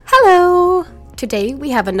Today we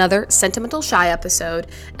have another Sentimental Shye episode,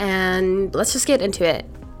 and let's just get into it.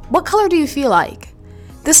 What color do you feel like?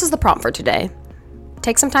 This is the prompt for today.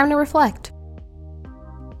 Take some time to reflect.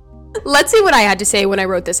 Let's see what I had to say when I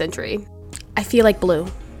wrote this entry. I feel like blue.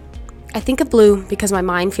 I think of blue because my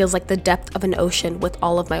mind feels like the depth of an ocean with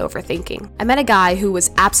all of my overthinking. I met a guy who was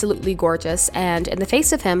absolutely gorgeous, and in the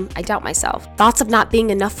face of him, I doubt myself. Thoughts of not being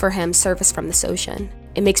enough for him surface from this ocean.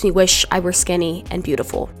 It makes me wish I were skinny and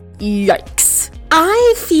beautiful. Yikes.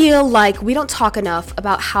 I feel like we don't talk enough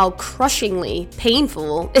about how crushingly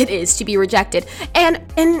painful it is to be rejected. And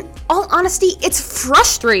in all honesty, it's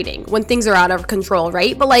frustrating when things are out of control,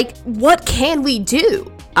 right? But like, what can we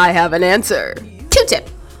do? I have an answer. Q-tip.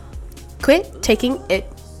 Quit taking it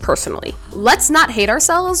personally. Let's not hate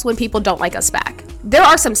ourselves when people don't like us back. There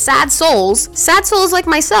are some sad souls like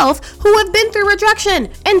myself, who have been through rejection.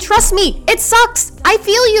 And trust me, it sucks. I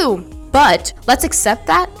feel you. But let's accept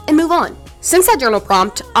that and move on. Since that journal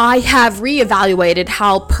prompt, I have reevaluated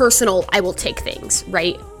how personal I will take things,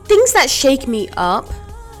 right? Things that shake me up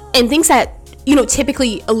and things that,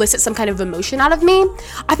 typically elicit some kind of emotion out of me.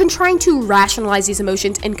 I've been trying to rationalize these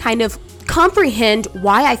emotions and kind of comprehend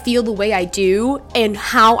why I feel the way I do and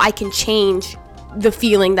how I can change the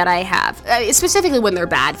feeling that I have, specifically when they're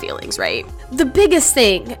bad feelings, right? The biggest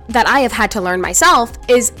thing that I have had to learn myself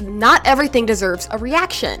is not everything deserves a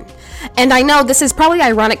reaction. And I know this is probably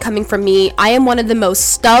ironic coming from me. I am one of the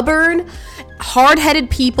most stubborn, hard-headed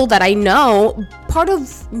people that I know. Part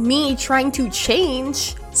of me trying to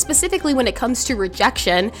change, specifically when it comes to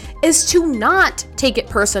rejection, is to not take it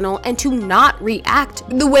personal and to not react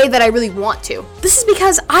the way that I really want to. This is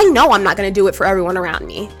because I know I'm not going to do it for everyone around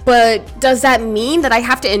me. But does that mean that I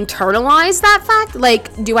have to internalize that fact?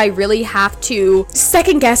 Like, do I really have to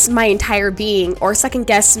second guess my entire being or second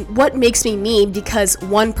guess what makes me me because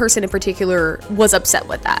one person in particular was upset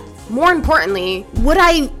with that? More importantly, would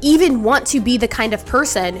I even want to be the kind of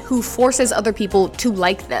person who forces other people to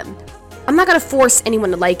like them? I'm not gonna force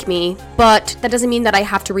anyone to like me, but that doesn't mean that I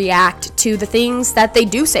have to react to the things that they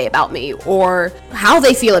do say about me or how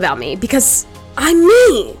they feel about me, because I'm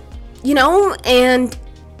me, and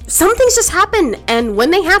some things just happen, and when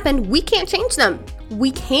they happen, we can't change them.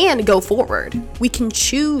 We can go forward. We can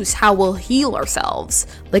choose how we'll heal ourselves,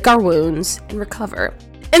 lick our wounds, and recover.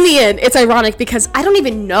 In the end, it's ironic because I don't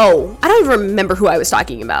even remember who I was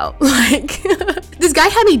talking about. Like, this guy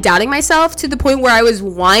had me doubting myself to the point where I was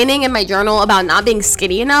whining in my journal about not being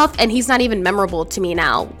skinny enough, and he's not even memorable to me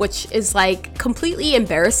now, which is like completely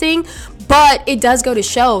embarrassing, but it does go to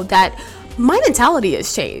show that my mentality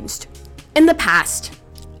has changed. In the past,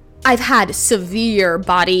 I've had severe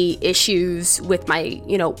body issues with my,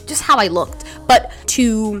 just how I looked, but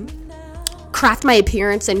to craft my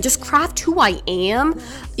appearance and just craft who I am,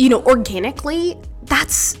 organically,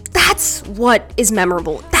 that's what is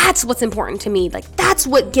memorable. That's what's important to me. Like, that's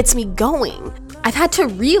what gets me going. I've had to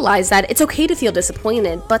realize that it's okay to feel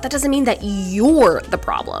disappointed, but that doesn't mean that you're the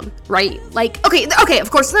problem, right? Like, okay, of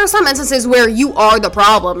course, there are some instances where you are the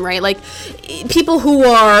problem, right? Like, people who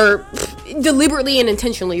are deliberately and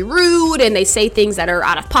intentionally rude, and they say things that are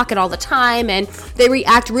out of pocket all the time, and they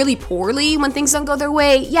react really poorly when things don't go their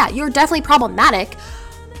way. Yeah, you're definitely problematic,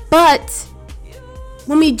 but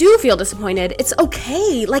when we do feel disappointed, it's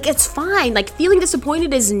okay. Like, it's fine. Like, feeling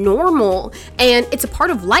disappointed is normal, and it's a part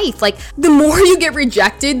of life. Like, the more you get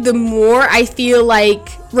rejected, the more I feel like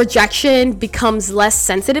rejection becomes less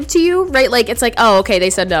sensitive to you, right? Like, it's like, oh, okay, they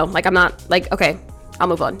said no. Like, I'm not, like, okay, I'll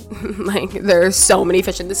move on. Like, there's so many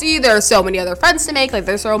fish in the sea. There are so many other friends to make. Like,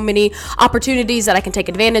 there's so many opportunities that I can take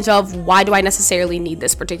advantage of. Why do I necessarily need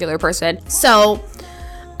this particular person? So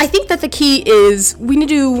I think that the key is we need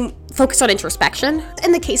to focus on introspection.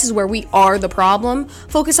 In the cases where we are the problem,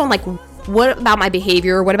 focus on like, what about my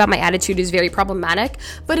behavior, what about my attitude is very problematic.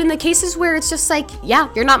 But in the cases where it's just like, yeah,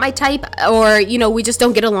 you're not my type, or, we just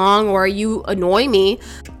don't get along, or you annoy me,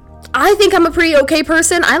 I think I'm a pretty okay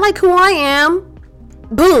person. I like who I am.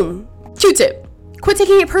 Boom. Q-tip. Quit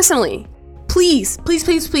taking it personally. Please, please,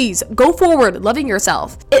 please, please go forward loving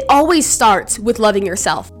yourself. It always starts with loving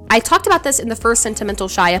yourself. I talked about this in the first Sentimental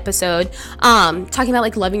Shye episode, talking about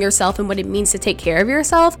like loving yourself and what it means to take care of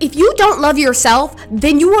yourself. If you don't love yourself,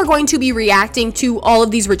 then you are going to be reacting to all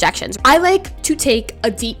of these rejections. I like to take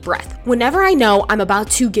a deep breath. Whenever I know I'm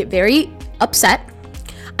about to get very upset,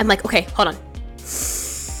 I'm like, okay, hold on.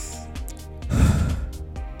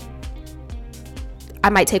 I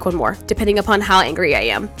might take one more, depending upon how angry I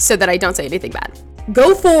am, so that I don't say anything bad.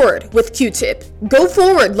 Go forward with Q-Tip. Go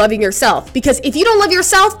forward loving yourself, because if you don't love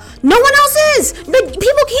yourself, no one else is. People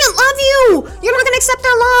can't love you. You're not gonna accept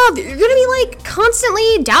their love. You're gonna be like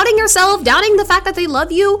constantly doubting yourself, doubting the fact that they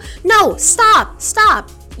love you. No, stop.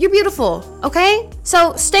 You're beautiful, okay?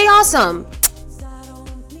 So stay awesome.